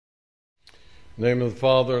In the name of the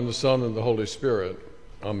Father, and the Son, and the Holy Spirit.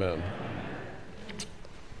 Amen.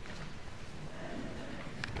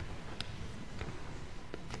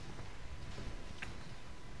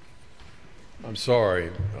 I'm sorry,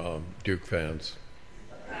 Duke fans.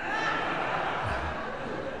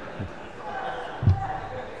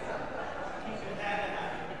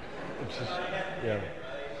 Yeah,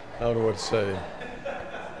 I don't know what to say.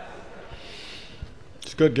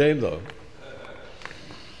 It's a good game, though.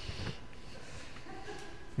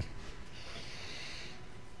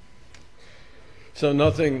 So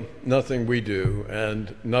nothing we do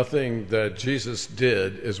and nothing that Jesus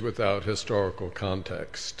did is without historical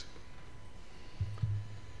context.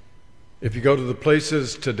 If you go to the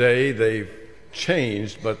places today, they've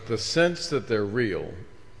changed, but the sense that they're real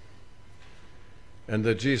and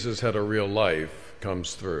that Jesus had a real life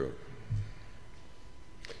comes through.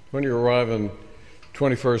 When you arrive in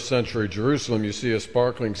 21st century Jerusalem, you see a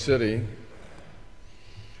sparkling city,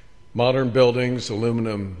 modern buildings,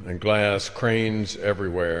 aluminum and glass, cranes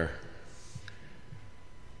everywhere.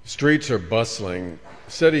 Streets are bustling.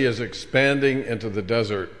 The city is expanding into the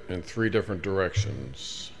desert in 3 different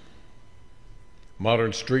directions.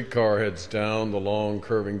 Modern streetcar heads down the long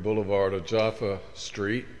curving boulevard of Jaffa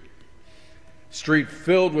Street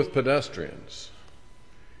filled with pedestrians,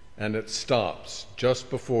 and it stops just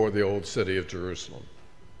before the old city of Jerusalem.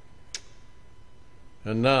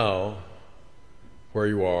 And now, where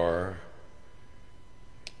you are,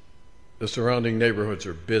 the surrounding neighborhoods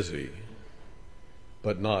are busy,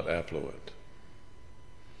 but not affluent.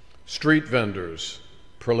 Street vendors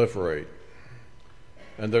proliferate,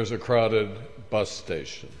 and there's a crowded bus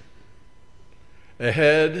station.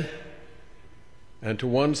 Ahead and to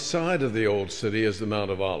one side of the old city is the Mount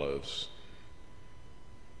of Olives.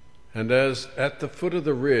 And as at the foot of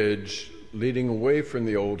the ridge leading away from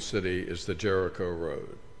the old city is the Jericho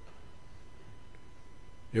Road.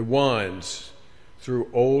 It winds through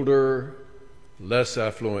older, less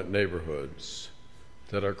affluent neighborhoods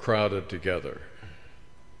that are crowded together.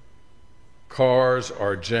 Cars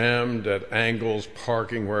are jammed at angles,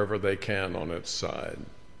 parking wherever they can on its side.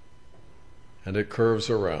 And it curves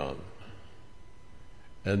around.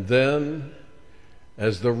 And then,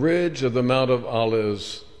 as the ridge of the Mount of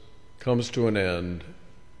Olives comes to an end,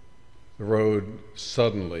 the road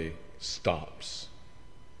suddenly stops.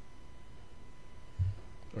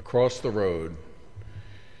 Across the road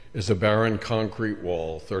is a barren concrete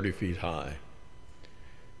wall 30 feet high,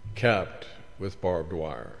 capped with barbed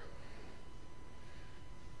wire.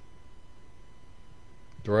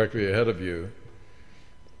 Directly ahead of you,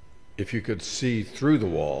 if you could see through the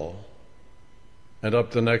wall and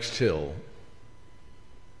up the next hill,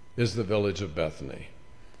 is the village of Bethany.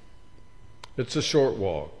 It's a short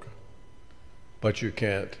walk, but you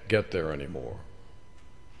can't get there anymore.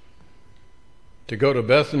 To go to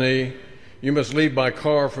Bethany, you must leave by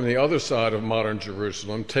car from the other side of modern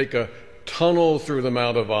Jerusalem, take a tunnel through the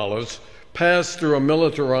Mount of Olives, pass through a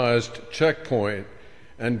militarized checkpoint,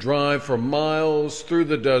 and drive for miles through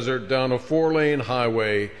the desert down a 4-lane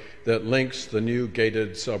highway that links the new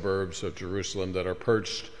gated suburbs of Jerusalem that are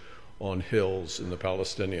perched on hills in the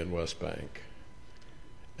Palestinian West Bank.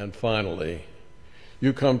 And finally,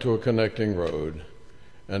 you come to a connecting road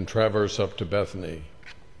and traverse up to Bethany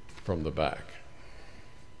from the back.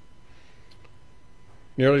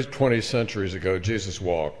 Nearly 20 centuries ago, Jesus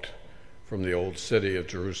walked from the old city of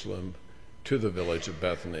Jerusalem to the village of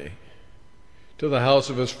Bethany, to the house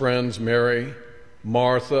of his friends Mary,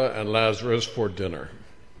 Martha, and Lazarus for dinner.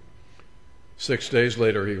 6 days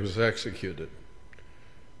later, he was executed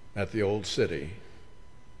at the old city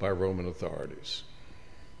by Roman authorities.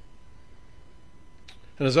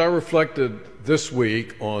 And as I reflected this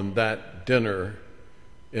week on that dinner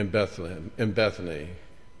in Bethany,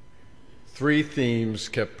 3 themes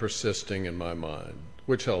kept persisting in my mind,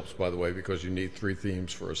 which helps, by the way, because you need 3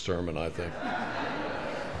 themes for a sermon, I think.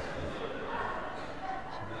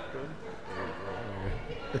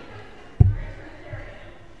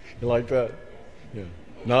 You like that? Yeah.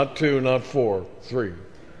 Not 2, not 4, 3.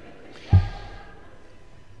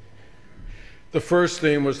 The first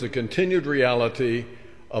theme was the continued reality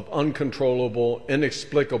of uncontrollable,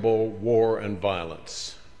 inexplicable war and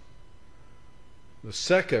violence. The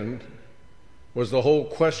second was the whole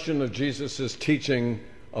question of Jesus' teaching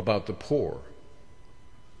about the poor.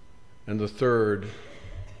 And the third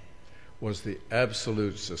was the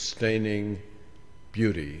absolute sustaining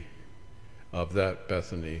beauty of that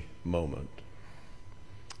Bethany moment.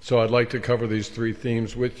 So I'd like to cover these 3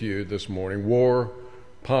 themes with you this morning: war,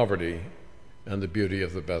 poverty, and the beauty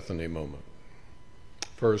of the Bethany moment.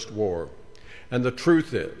 First, war. And the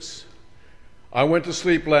truth is, I went to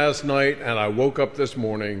sleep last night and I woke up this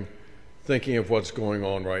morning thinking of what's going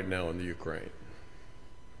on right now in the Ukraine.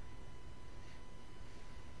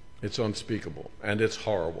 It's unspeakable and it's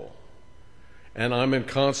horrible. And I'm in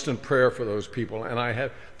constant prayer for those people, and I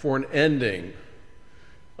have for an ending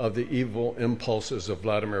of the evil impulses of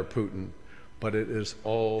Vladimir Putin, but it is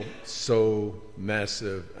all so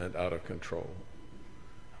massive and out of control.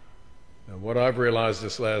 And what I've realized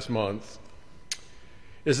this last month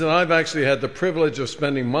is that I've actually had the privilege of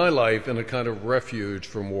spending my life in a kind of refuge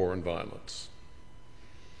from war and violence.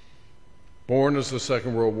 Born as the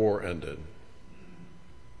Second World War ended,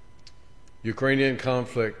 Ukrainian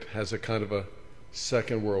conflict has a kind of a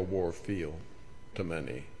Second World War feel to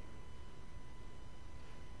many.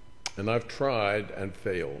 And I've tried and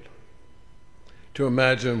failed to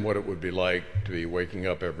imagine what it would be like to be waking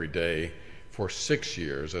up every day for 6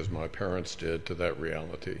 years, as my parents did, to that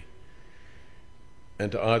reality,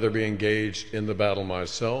 and to either be engaged in the battle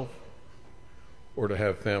myself or to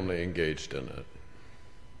have family engaged in it.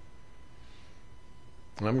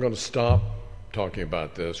 And I'm going to stop talking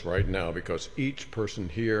about this right now because each person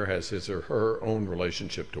here has his or her own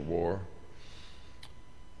relationship to war,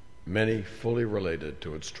 many fully related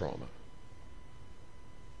to its trauma.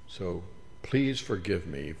 So please forgive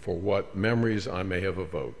me for what memories I may have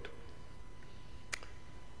evoked,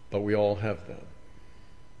 but we all have them.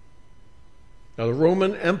 Now, the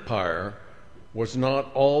Roman Empire was not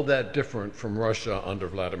all that different from Russia under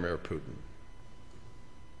Vladimir Putin.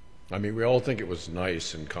 I mean, we all think it was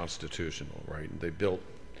nice and constitutional, right? And they built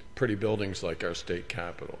pretty buildings like our state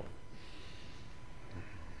capitol.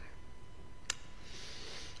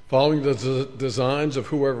 Following the designs of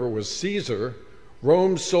whoever was Caesar,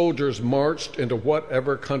 Rome's soldiers marched into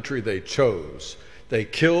whatever country they chose. They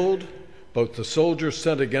killed both the soldiers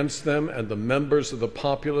sent against them and the members of the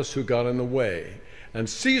populace who got in the way. And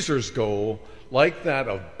Caesar's goal, like that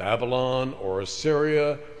of Babylon or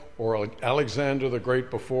Assyria or Alexander the Great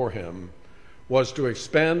before him, was to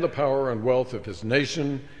expand the power and wealth of his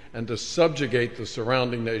nation and to subjugate the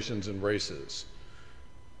surrounding nations and races.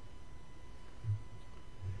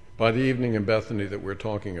 By the evening in Bethany that we're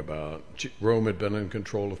talking about, Rome had been in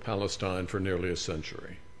control of Palestine for nearly a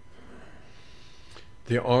century.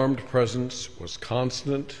 The armed presence was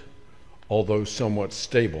constant, although somewhat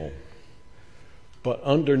stable, but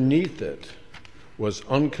underneath it was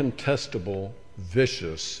uncontestable,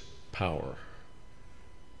 vicious power.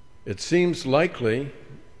 It seems likely,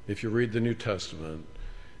 if you read the New Testament,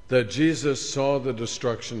 that Jesus saw the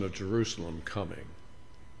destruction of Jerusalem coming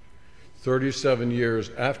 37 years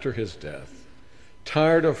after his death.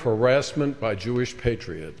 Tired of harassment by Jewish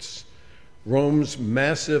patriots, Rome's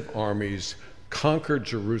massive armies conquered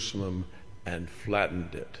Jerusalem and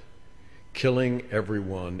flattened it, killing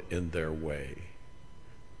everyone in their way.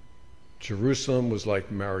 Jerusalem was like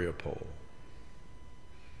Mariupol.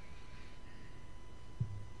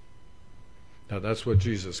 Now that's what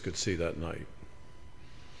Jesus could see that night.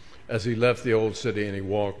 As he left the old city and he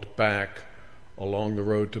walked back along the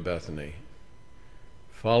road to Bethany,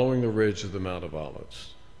 following the ridge of the Mount of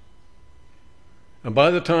Olives. And by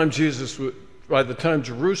the time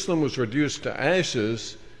Jerusalem was reduced to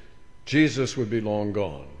ashes, Jesus would be long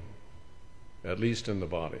gone, at least in the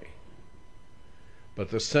body. But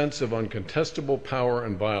the sense of uncontestable power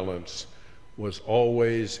and violence was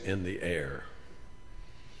always in the air.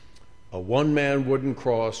 A one-man wooden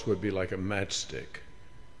cross would be like a matchstick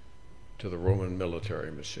to the Roman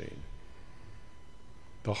military machine.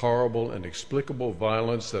 The horrible, inexplicable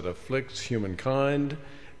violence that afflicts humankind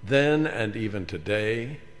then and even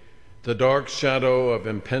today, the dark shadow of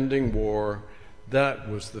impending war, that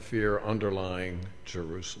was the fear underlying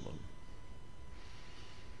Jerusalem.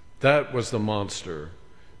 That was the monster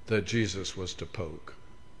that Jesus was to poke,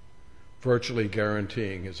 virtually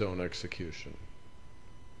guaranteeing his own execution.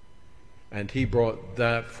 And he brought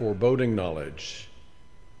that foreboding knowledge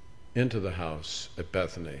into the house at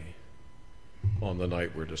Bethany on the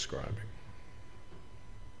night we're describing.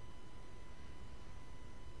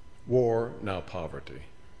 War, now poverty.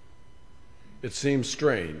 It seems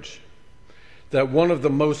strange that one of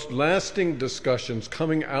the most lasting discussions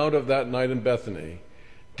coming out of that night in Bethany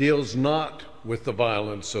deals not with the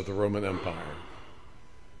violence of the Roman Empire,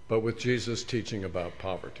 but with Jesus' teaching about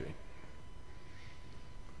poverty.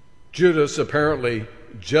 Judas, apparently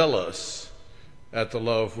jealous at the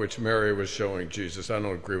love which Mary was showing Jesus. I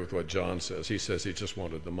don't agree with what John says. He says he just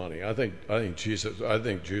wanted the money. I think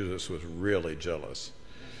Judas was really jealous.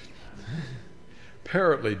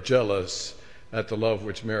 Apparently jealous at the love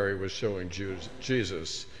which Mary was showing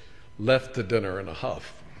Jesus, left the dinner in a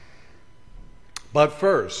huff. But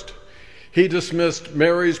first, He dismissed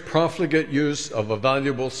Mary's profligate use of a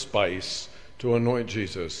valuable spice to anoint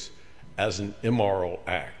Jesus as an immoral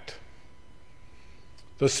act.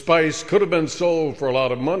 The spice could have been sold for a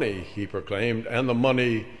lot of money, he proclaimed, and the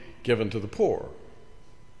money given to the poor.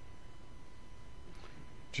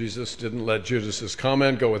 Jesus didn't let Judas's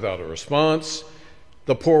comment go without a response.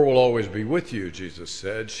 The poor will always be with you, Jesus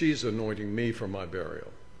said. She's anointing me for my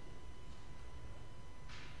burial.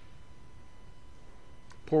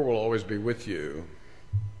 Poor will always be with you.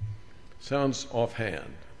 Sounds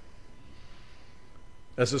offhand.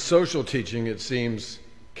 As a social teaching, it seems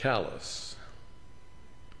callous.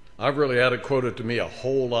 I've really had it quoted to me a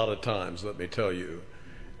whole lot of times, let me tell you,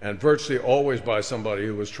 and virtually always by somebody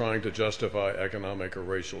who was trying to justify economic or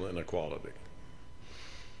racial inequality.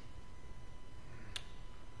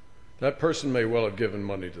 That person may well have given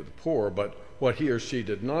money to the poor, but what he or she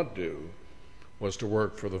did not do was to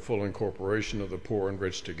work for the full incorporation of the poor and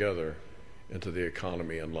rich together into the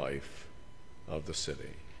economy and life of the city.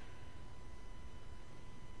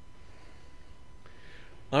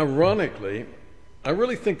 Ironically, I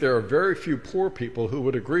really think there are very few poor people who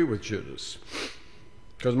would agree with Judas.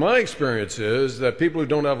 Because my experience is that people who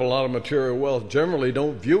don't have a lot of material wealth generally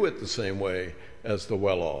don't view it the same way as the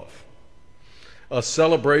well-off. A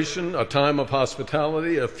celebration, a time of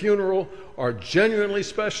hospitality, a funeral are genuinely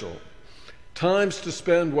special. Times to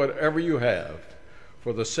spend whatever you have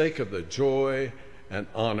for the sake of the joy and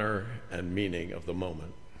honor and meaning of the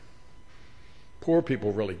moment. Poor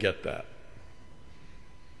people really get that.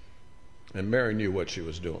 And Mary knew what she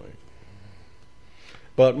was doing.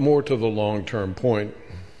 But more to the long-term point,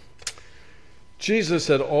 Jesus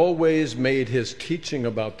had always made his teaching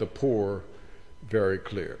about the poor very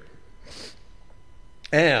clear.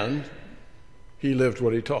 And he lived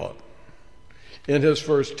what he taught. In his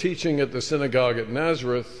first teaching at the synagogue at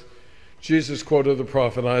Nazareth, Jesus quoted the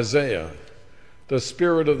prophet Isaiah. "The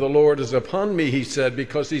Spirit of the Lord is upon me," he said,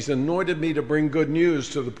 "because he's anointed me to bring good news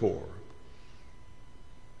to the poor.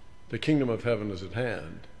 The kingdom of heaven is at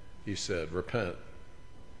hand," he said, "repent."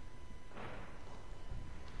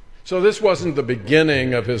 So this wasn't the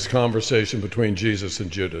beginning of his conversation between Jesus and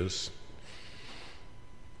Judas.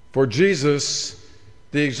 For Jesus,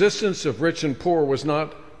 the existence of rich and poor was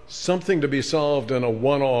not something to be solved in a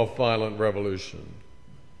one-off violent revolution.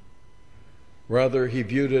 Rather, he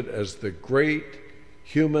viewed it as the great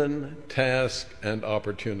human task and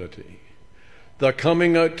opportunity, the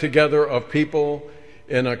coming together of people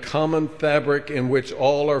in a common fabric in which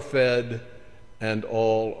all are fed and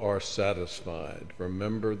all are satisfied.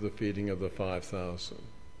 Remember the feeding of the 5,000.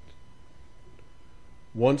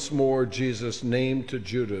 Once more, Jesus named to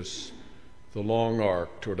Judas the long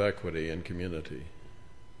arc toward equity and community,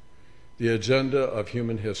 the agenda of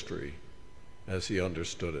human history as he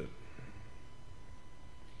understood it.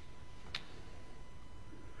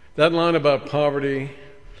 That line about poverty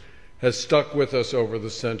has stuck with us over the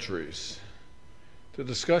centuries. The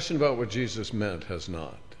discussion about what Jesus meant has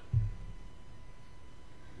not.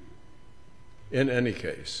 In any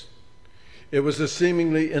case, it was a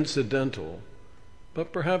seemingly incidental,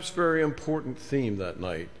 but perhaps very important theme that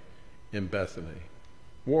night in Bethany.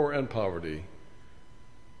 War and poverty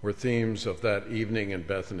were themes of that evening in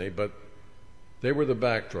Bethany, but they were the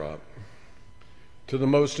backdrop to the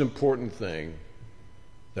most important thing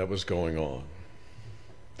that was going on.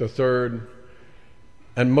 The third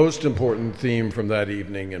and most important theme from that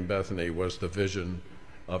evening in Bethany was the vision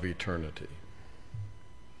of eternity.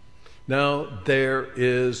 Now, there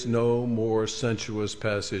is no more sensuous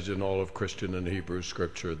passage in all of Christian and Hebrew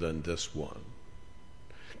scripture than this one.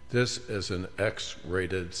 This is an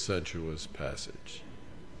X-rated sensuous passage.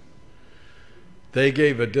 They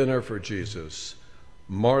gave a dinner for Jesus.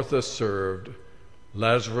 Martha served.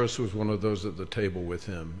 Lazarus was one of those at the table with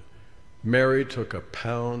him. Mary took a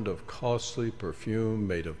pound of costly perfume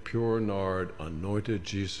made of pure nard, anointed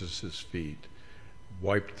Jesus' feet,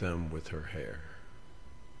 wiped them with her hair.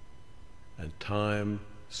 And time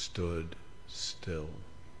stood still.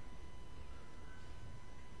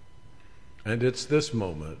 And it's this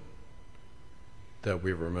moment that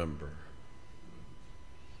we remember.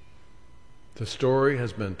 The story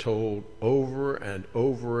has been told over and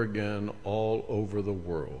over again all over the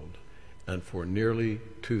world, and for nearly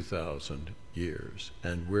 2,000 years.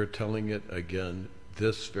 And we're telling it again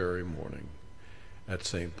this very morning at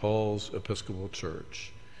St. Paul's Episcopal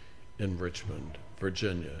Church in Richmond,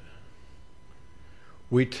 Virginia.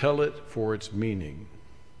 We tell it for its meaning.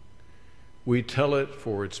 We tell it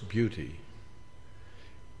for its beauty.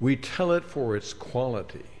 We tell it for its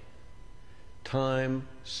quality. Time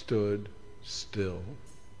stood still.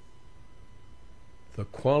 The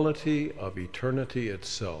quality of eternity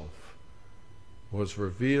itself was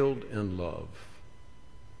revealed in love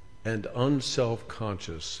and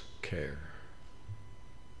unself-conscious care.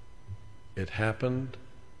 It happened,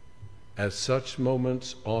 as such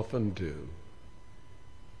moments often do,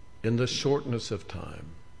 in the shortness of time,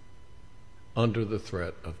 under the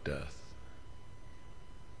threat of death.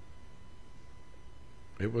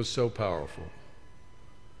 It was so powerful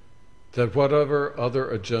that whatever other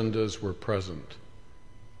agendas were present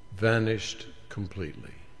vanished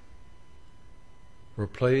completely,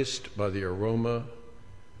 replaced by the aroma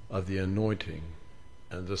of the anointing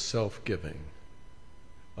and the self-giving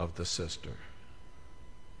of the sister.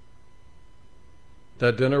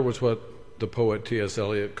 That dinner was what the poet T.S.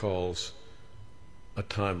 Eliot calls a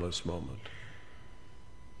timeless moment.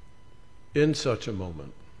 In such a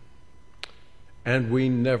moment, and we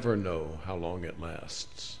never know how long it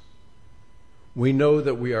lasts, we know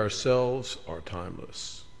that we ourselves are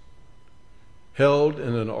timeless, held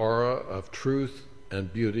in an aura of truth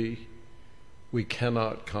and beauty we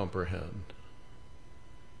cannot comprehend,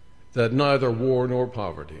 that neither war nor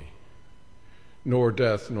poverty, nor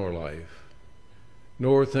death nor life,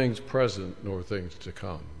 nor things present nor things to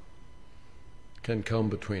come, can come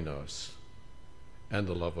between us and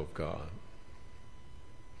the love of God.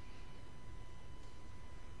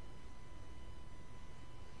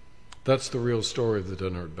 That's the real story of the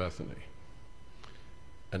dinner at Bethany,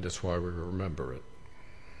 and it's why we remember it.